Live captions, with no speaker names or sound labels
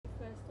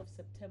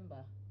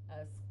September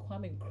as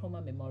Kwame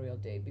Nkrumah Memorial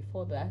Day.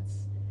 Before that,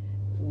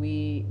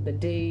 the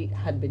day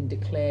had been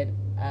declared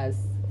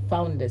as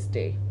Founders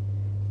Day.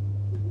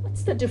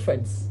 What's the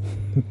difference?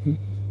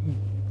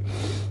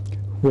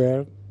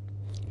 Well,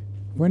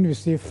 when you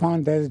say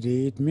Founders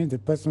Day, it means the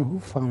person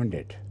who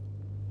founded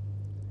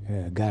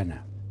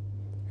Ghana.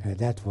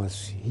 That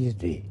was his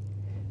day.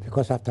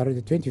 Because after all,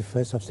 the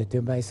 21st of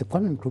September is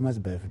Kwame Nkrumah's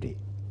birthday,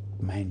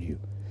 mind you.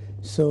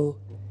 So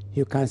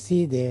you can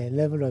see the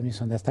level of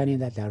misunderstanding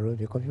that arose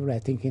because people are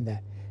thinking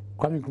that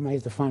Kwame Nkrumah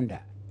is the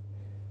founder.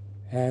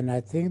 And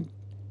I think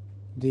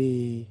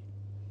the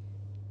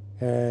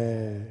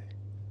Dankwa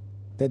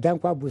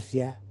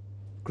Busia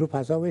group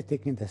has always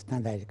taken the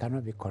stand that it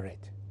cannot be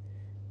correct.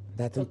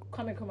 That So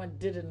Kwame Nkrumah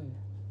didn't.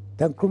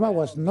 Nkrumah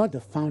was not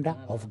the founder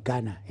of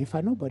Ghana. In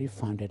fact, nobody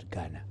founded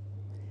Ghana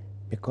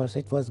because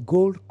it was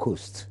Gold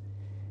Coast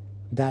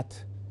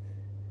that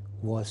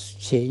was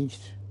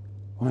changed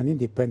on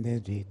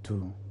Independence Day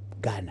to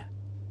Ghana.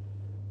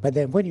 But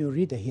then when you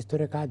read the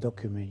historical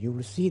document, you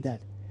will see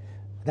that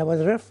there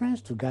was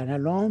reference to Ghana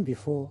long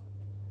before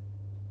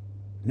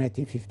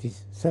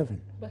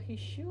 1957. But he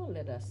sure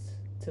led us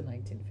to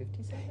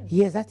 1957.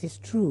 Yes, that is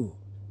true.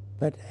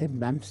 But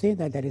I'm saying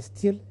that there is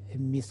still a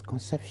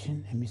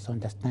misconception, a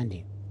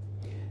misunderstanding.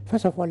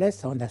 First of all,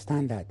 let's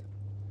understand that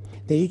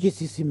the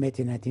UGCC met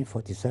in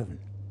 1947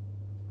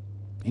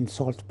 in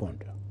Salt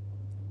Pond.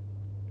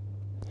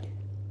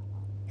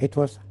 It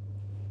was,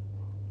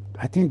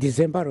 I think,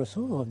 December or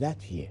so of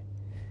that year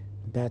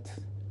that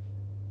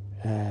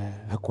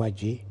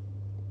Akwaji,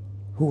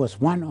 who was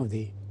one of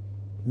the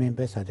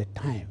members at the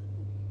time,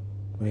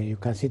 where you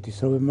can see this,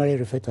 so we normally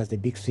refer to as the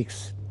Big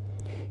Six.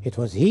 It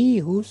was he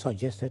who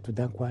suggested to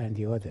Dankwa and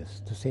the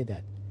others to say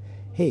that,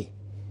 hey,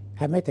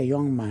 I met a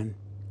young man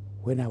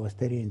when I was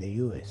studying in the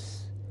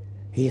US.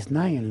 He is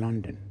now in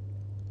London.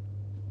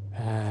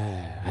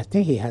 I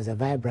think he has a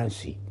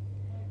vibrancy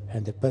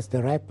and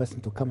the right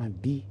person to come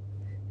and be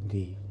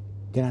the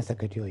General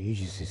Secretary of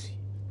UGCC.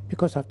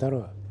 Because after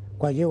all,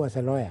 Kwaje was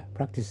a lawyer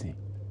practicing.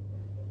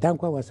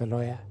 Dankwa was a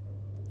lawyer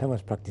that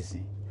was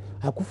practicing.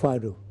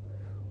 Akufo-Addo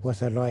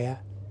was a lawyer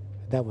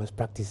that was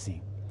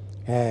practicing.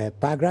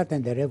 Pagrat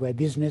and the rest were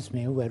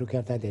businessmen who were looking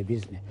after their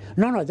business.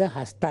 None of them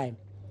has time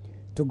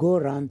to go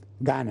around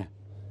Ghana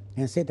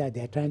and say that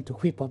they are trying to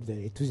whip up the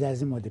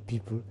enthusiasm of the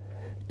people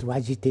to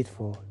agitate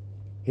for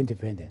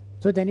independence.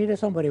 So they needed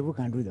somebody who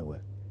can do the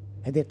work.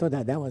 And they thought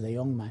that that was a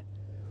young man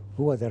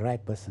who was the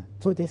right person.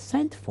 So they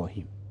sent for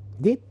him.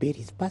 They paid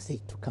his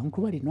passage to come.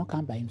 Nkrumah did not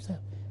come by himself.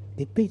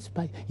 They paid his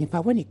passage. In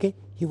fact, when he came,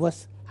 he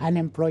was an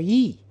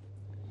employee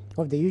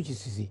of the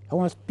UGCC and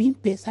was being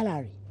paid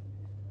salary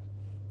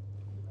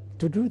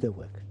to do the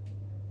work.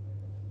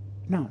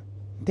 Now,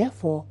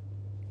 therefore,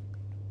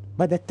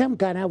 but the term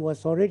Ghana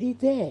was already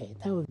there.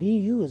 That was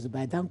being used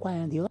by Dankwa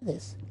and the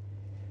others.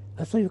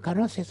 So you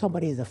cannot say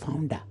somebody is the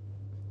founder.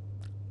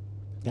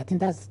 I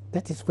think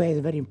that is where it's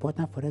very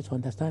important for us to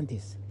understand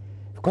this.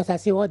 Because I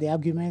see all the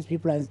arguments,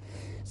 people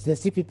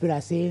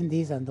are saying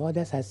this and the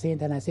others are saying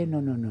that, and I say,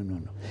 no.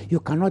 You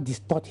cannot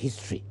distort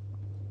history.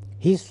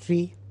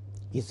 History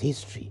is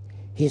history.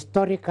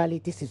 Historically,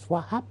 this is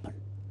what happened.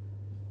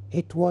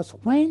 It was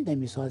when the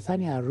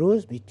misunderstanding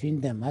arose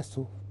between them as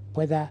to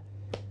whether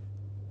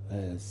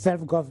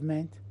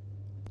self-government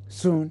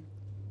soon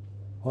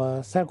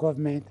or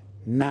self-government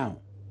now.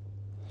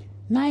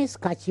 Nice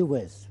catchy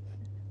words,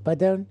 but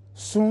then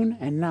soon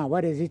and now,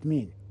 what does it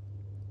mean?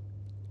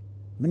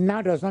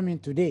 Now does not mean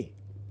today,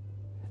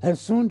 and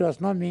soon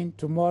does not mean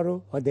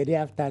tomorrow or the day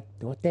after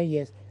or 10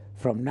 years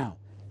from now.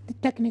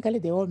 Technically,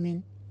 they all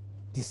mean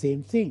the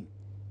same thing.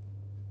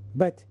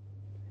 But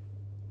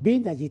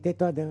being the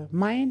agitator, the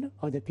mind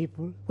of the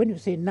people, when you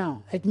say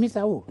now, it means,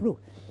 oh, look,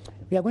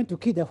 we are going to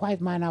kick the white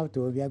man out,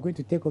 or we are going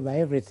to take over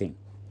everything.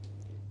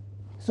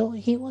 So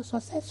he was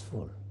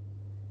successful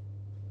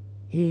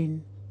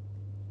in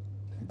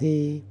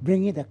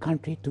bringing the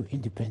country to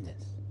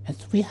independence. And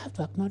so we have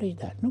to acknowledge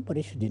that.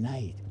 Nobody should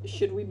deny it.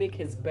 Should we make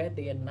his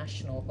birthday a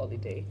national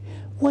holiday?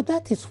 Well,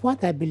 that is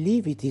what I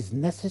believe it is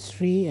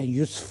necessary and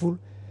useful.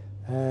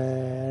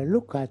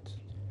 Look at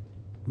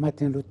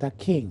Martin Luther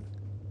King.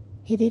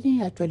 He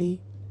didn't actually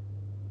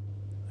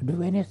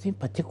do anything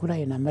particular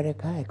in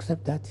America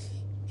except that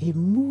he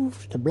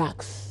moved the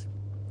blacks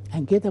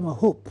and gave them a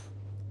hope.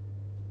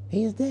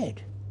 He is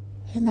dead.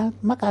 And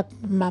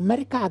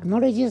America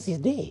acknowledges his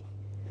day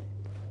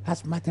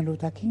as Martin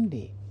Luther King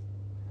Day.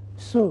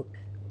 So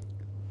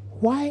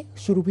why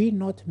should we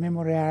not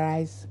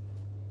memorialize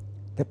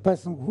the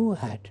person who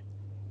had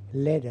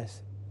led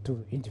us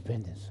to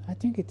independence? I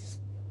think it's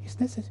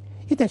necessary.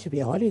 If there should be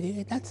a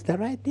holiday, that's the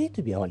right day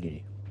to be a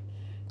holiday.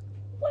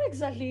 What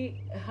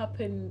exactly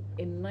happened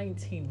in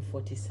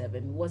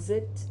 1947? Was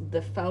it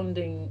the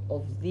founding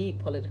of the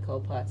political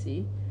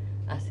party,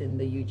 as in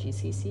the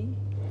UGCC?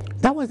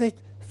 That was the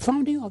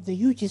founding of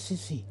the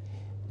UGCC.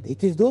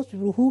 It is those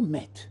people who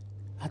met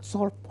at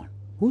Salt Pond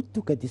who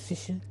took a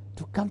decision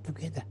to come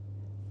together.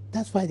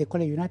 That's why they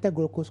call it United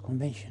Gold Coast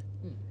Convention.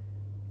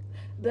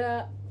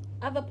 The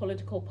other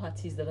political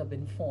parties that have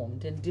been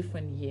formed in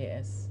different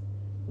years,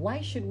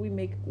 why should we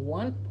make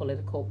one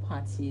political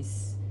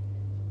party's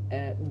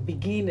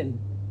beginning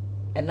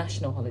a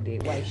national holiday?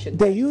 Why should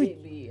The that U- day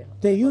be a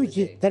the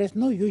holiday? UG, there is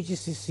no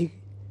UGCC,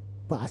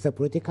 but as a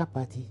political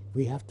party,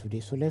 we have today.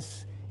 So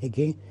let's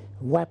again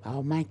wipe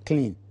our mind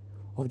clean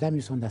of that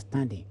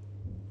misunderstanding.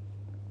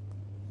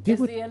 Is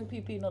the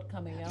NPP not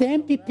coming out? The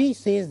NPP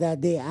says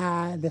that they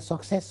are the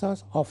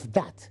successors of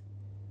that,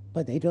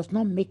 but it does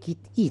not make it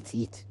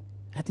it.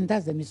 I think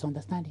that's the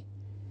misunderstanding.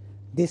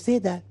 They say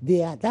that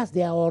that's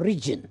their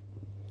origin.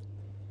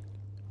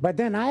 But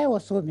then I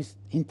also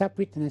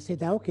misinterpret and I say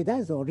that, okay,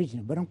 that's the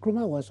origin. But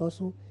Nkrumah was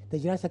also the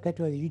General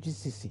Secretary of the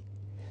UGCC.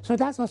 So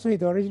that's also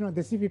the origin of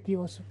the CPP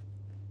also.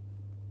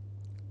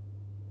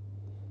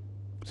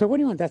 So when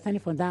you understand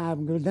it from that,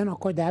 then of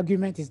course the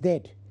argument is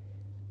dead.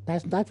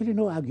 There's actually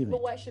no argument.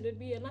 But why should it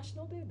be a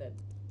national day then?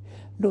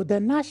 No, the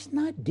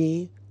National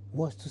Day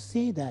was to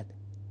say that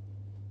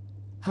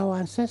our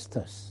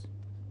ancestors,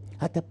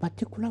 at a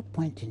particular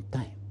point in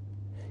time,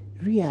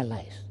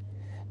 realized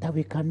that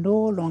we can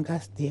no longer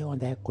stay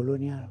under a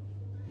colonial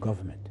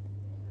government,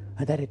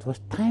 and that it was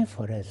time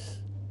for us,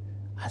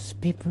 as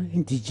people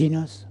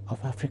indigenous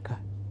of Africa,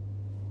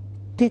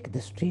 take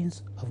the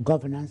strings of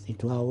governance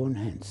into our own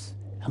hands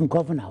and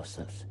govern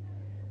ourselves.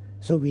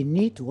 So we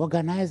need to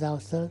organize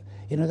ourselves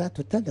in order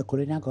to tell the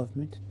colonial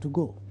government to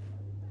go.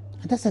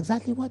 And that's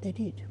exactly what they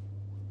did.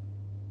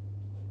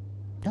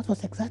 That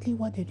was exactly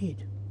what they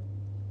did.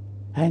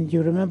 And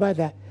you remember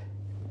that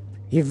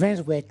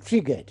events were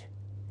triggered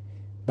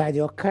by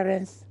the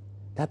occurrence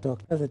that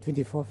occurred on the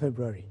 24th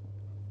February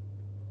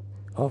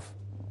of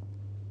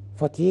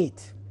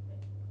 48.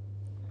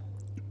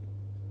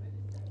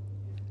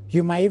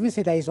 You might even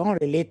say that it's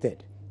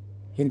unrelated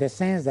in the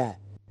sense that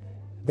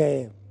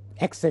the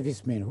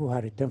ex-servicemen who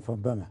had returned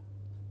from Burma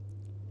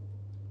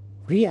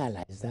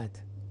realized that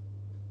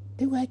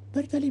they were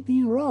virtually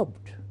being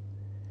robbed.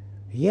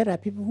 Here are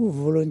people who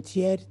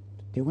volunteered.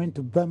 They went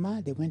to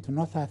Burma, they went to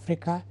North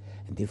Africa,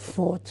 and they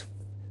fought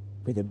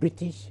with the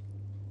British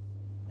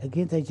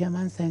against the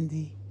Germans and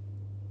the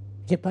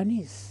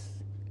Japanese.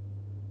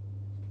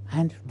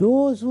 And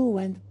those who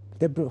went,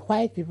 the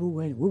white people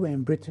who were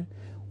in Britain,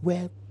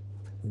 were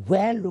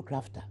well looked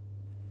after.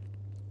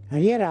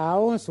 And here our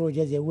own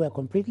soldiers, they were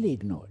completely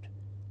ignored.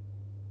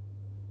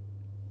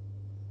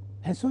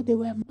 And so they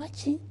were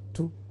marching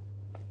to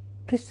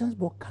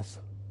Christiansborg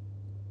Castle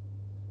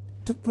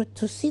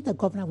to see the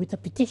governor with a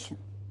petition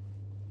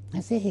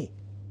and say, hey,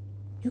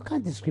 you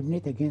can't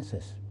discriminate against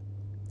us.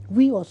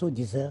 We also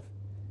deserve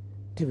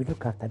to be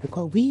looked after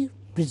because we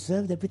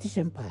preserve the British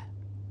Empire.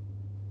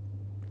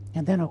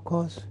 And then, of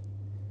course,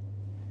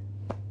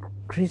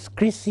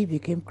 Chrissy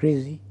became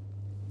crazy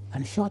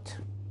and shot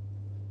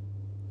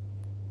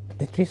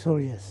the 3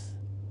 soldiers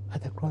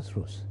at the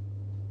crossroads.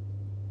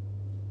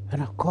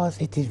 And of course,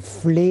 it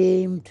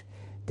inflamed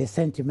the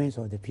sentiments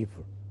of the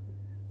people.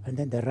 And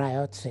then the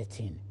riot set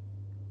in.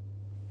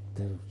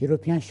 The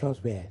European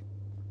shops were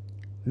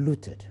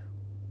looted.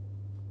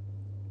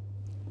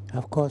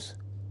 Of course,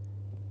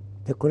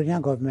 the colonial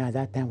government at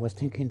that time was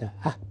thinking that,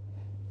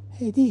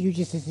 hey, these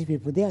UGCC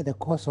people, they are the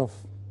cause of,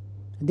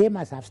 they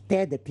must have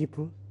stirred the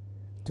people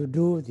to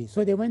do this.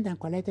 So they went and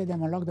collected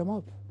them and locked them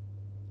up.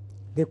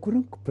 They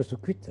couldn't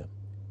prosecute them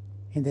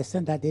in the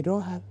sense that they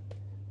don't have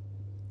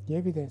the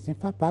evidence. In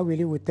fact, Pa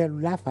Willie would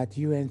laugh at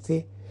you and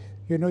say,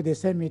 you know, they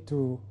sent me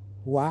to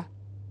Wa,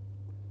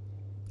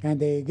 and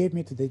they gave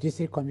me to the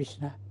district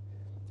commissioner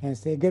and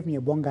say, gave me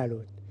a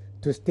bungalow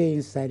to stay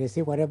inside. They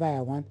say, whatever I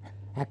want,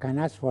 I can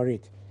ask for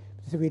it.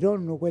 So we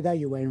don't know whether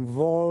you were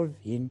involved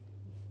in,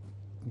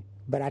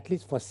 but at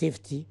least for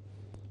safety,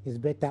 it's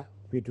better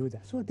we do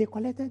that. So they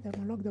collected them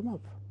and locked them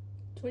up.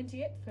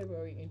 28th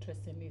February,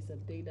 interestingly, is a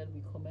day that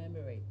we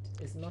commemorate.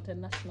 It's not a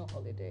national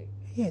holiday.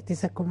 Yeah, it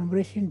is a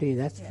commemoration day,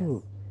 that's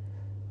true.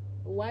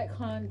 Why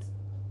can't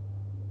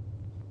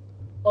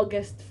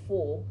August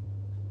 4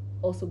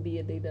 also be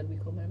a day that we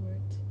commemorate?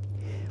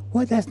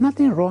 Well, there's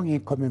nothing wrong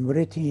in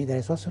commemorating it.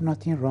 There's also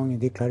nothing wrong in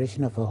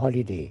declaration of a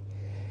holiday.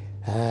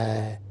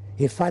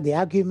 In fact, the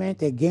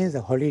argument against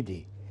the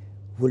holiday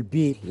will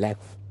be like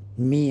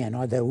me and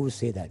others who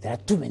say that there are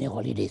too many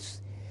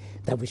holidays,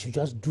 that we should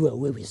just do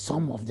away with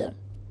some of them.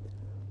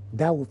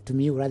 That would, to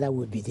me, rather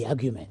would be the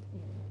argument,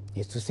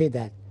 is to say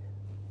that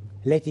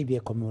let it be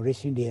a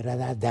commemoration day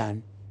rather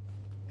than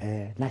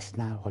a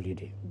national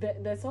holiday.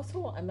 There's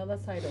also another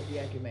side of the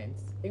argument.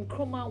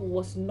 Nkrumah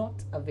was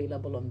not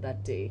available on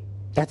that day.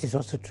 That is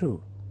also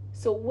true.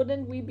 So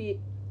wouldn't we be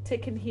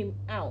taking him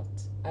out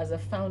as a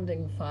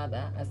founding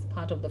father, as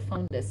part of the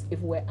founders, if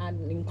we're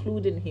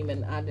including him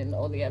and adding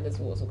all the others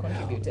who also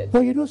contributed?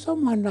 Well, you know,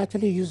 someone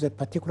actually used a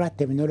particular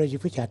terminology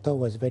which I thought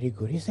was very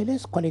good. He said,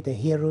 let's call it a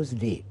Heroes'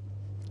 Day.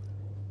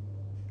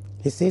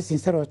 He says,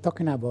 instead of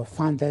talking about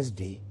Founders'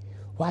 Day,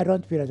 why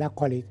don't we rather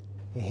call it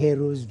a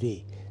Heroes'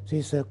 Day? So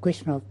it's a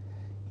question of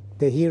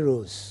the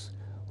heroes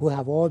who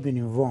have all been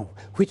involved,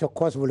 which of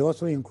course will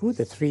also include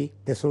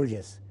the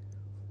soldiers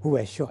who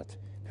were shot,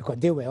 because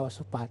they were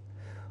also part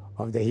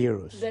of the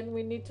heroes. Then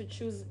we need to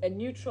choose a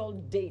neutral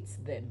date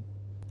then.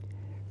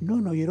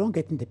 No, you don't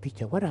get in the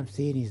picture. What I'm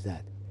saying is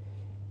that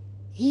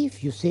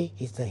if you say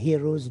it's a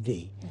Heroes'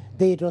 Day,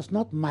 then it does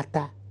not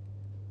matter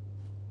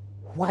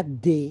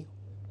what day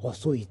or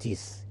so it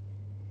is,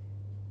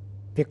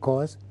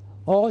 because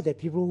all the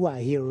people who are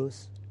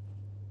heroes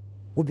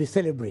will be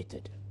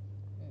celebrated.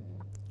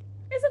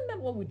 Isn't that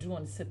what we do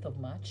on 6th of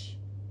March?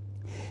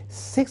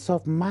 6th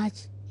of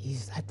March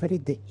is actually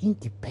the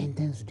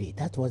Independence Day.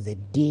 That was the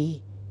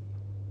day,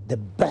 the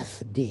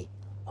birthday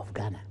of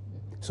Ghana.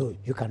 So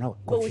you cannot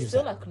confuse But we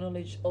still that.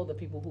 acknowledge all the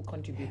people who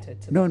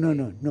contributed to No. the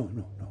day.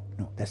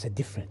 No. That's a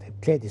different, a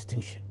clear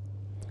distinction.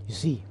 You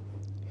see,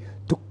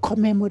 to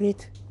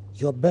commemorate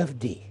your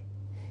birthday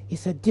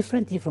is a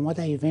different thing from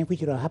other events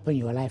which will happen in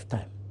your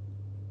lifetime.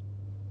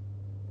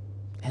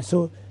 And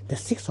so the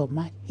 6th of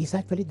March is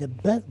actually the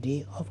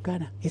birthday of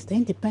Ghana. It's the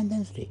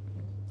Independence Day.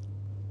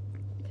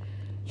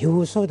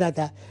 You saw that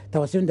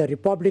there was even the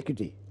Republic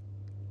Day,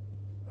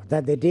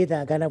 that the day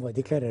that Ghana was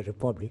declared a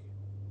republic,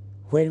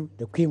 when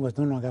the Queen was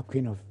no longer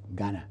Queen of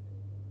Ghana.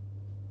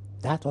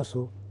 That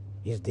also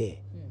is there.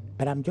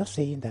 But I'm just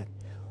saying that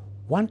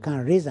one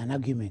can raise an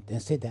argument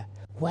and say that,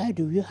 why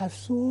do you have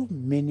so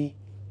many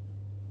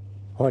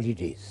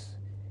holidays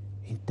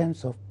in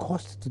terms of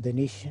cost to the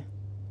nation?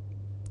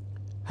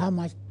 How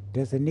much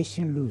does the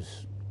nation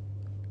lose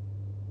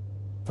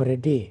for a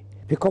day?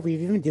 Because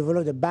we've even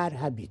developed a bad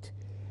habit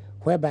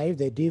whereby if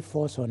the day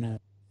falls on a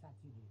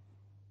Saturday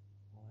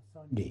or a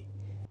Sunday,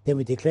 then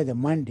we declare the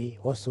Monday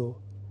also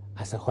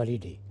as a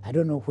holiday. I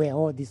don't know where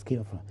all this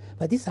came from.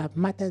 But these are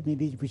matters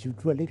maybe we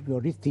should do a little bit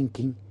of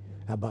rethinking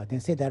about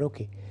and say that,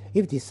 okay,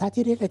 if it is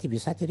Saturday, let it be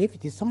Saturday. If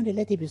it is Sunday,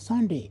 let it be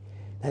Sunday.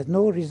 There's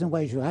no reason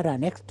why you should add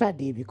an extra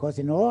day, because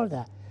in all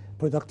the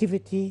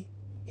productivity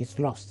is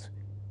lost.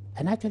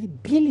 And actually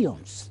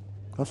billions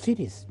of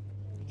cities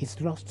is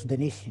lost to the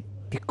nation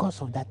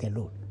because of that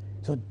alone.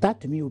 So that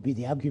to me would be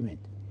the argument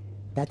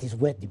that is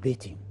worth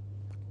debating.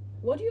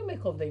 What do you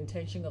make of the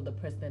intention of the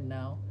president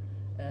now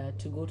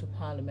to go to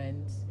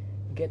Parliament,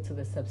 get to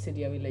the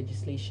subsidiary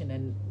legislation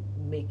and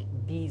make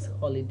these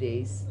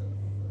holidays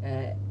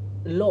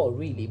law,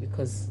 really?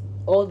 Because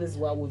all this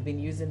while we've been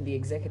using the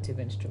executive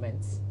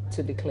instruments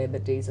to declare the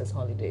days as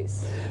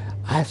holidays.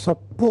 I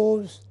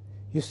suppose,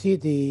 you see,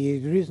 the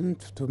reason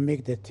to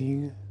make the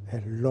thing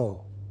a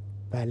law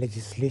by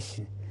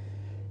legislation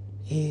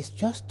is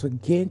just to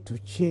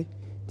change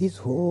this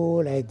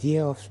whole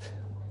idea of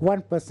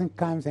one person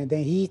comes and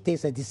then he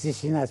takes a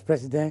decision as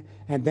president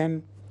and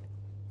then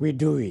we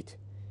do it,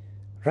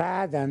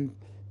 rather than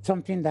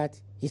something that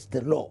is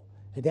the law.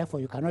 And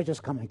therefore, you cannot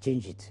just come and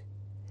change it.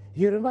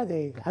 You remember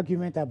the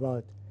argument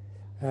about,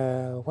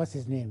 what's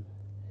his name?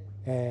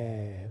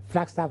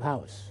 Flagstaff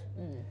House.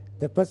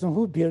 The person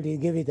who built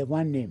it gave it the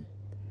one name.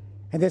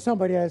 And then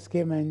somebody else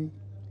came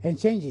and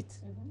changed it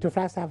to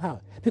Flagstaff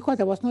House, because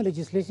there was no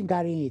legislation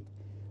carrying it.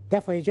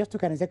 Therefore, he just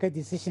took an executive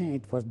decision and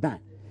it was done.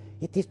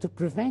 It is to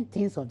prevent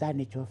things of that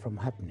nature from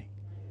happening.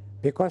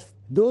 Because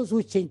those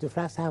who changed to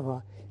Flagstaff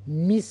House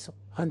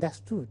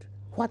misunderstood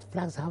what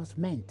Flagstaff House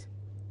meant.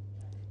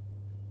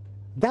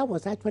 That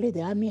was actually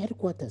the army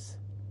headquarters,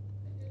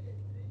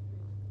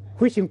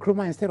 which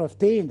Nkrumah, instead of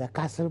staying in the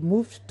castle,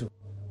 moved to.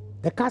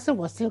 The castle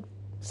was still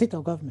seat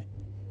of government,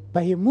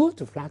 but he moved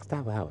to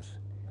Flagstaff House,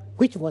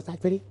 which was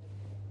actually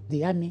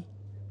the army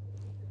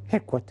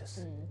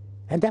headquarters.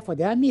 And therefore,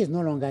 the army is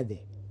no longer there.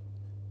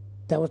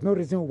 There was no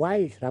reason why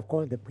you should have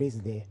called the place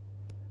there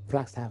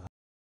Flagstaff House.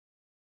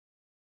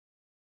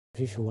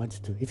 If you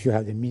want to, if you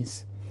have the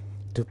means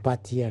to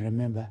party and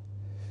remember.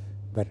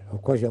 But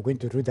of course, you're going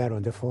to do that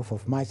on the 4th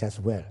of March as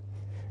well.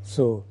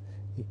 So,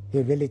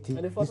 in reality.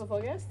 On the 4th of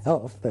August?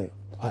 Oh,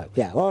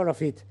 yeah, all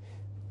of it.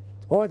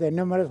 All the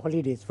numerous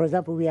holidays. For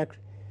example, we are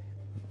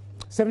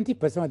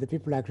 70% of the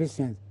people are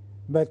Christians.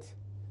 But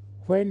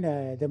when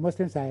the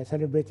Muslims are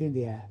celebrating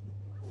their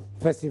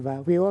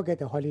festival, we all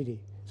get a holiday.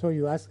 So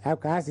I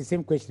can ask the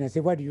same question. I say,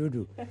 what do you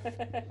do?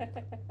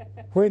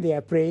 When they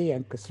are praying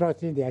and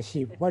slaughtering their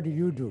sheep, what do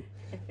you do?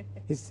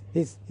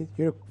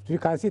 You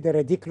can see the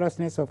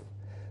ridiculousness of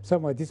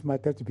some of this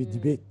matter to be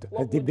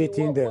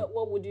debating.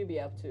 What would you be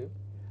up to?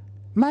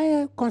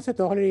 My concept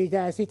of holiday is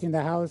I sit in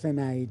the house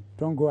and I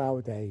don't go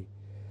out.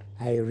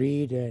 I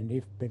read, and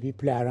if maybe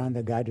play around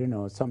the garden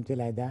or something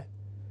like that.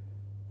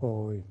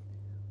 Or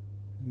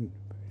in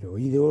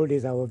the old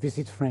days, I would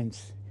visit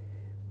friends.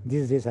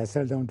 These days, I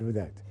seldom do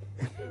that.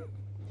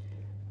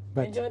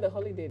 But enjoy the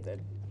holiday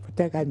then.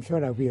 I'm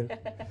sure I will.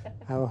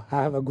 I'll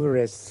have a good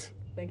rest.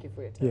 Thank you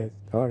for your time. Yes,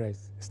 all right.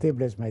 Stay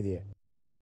blessed, my dear.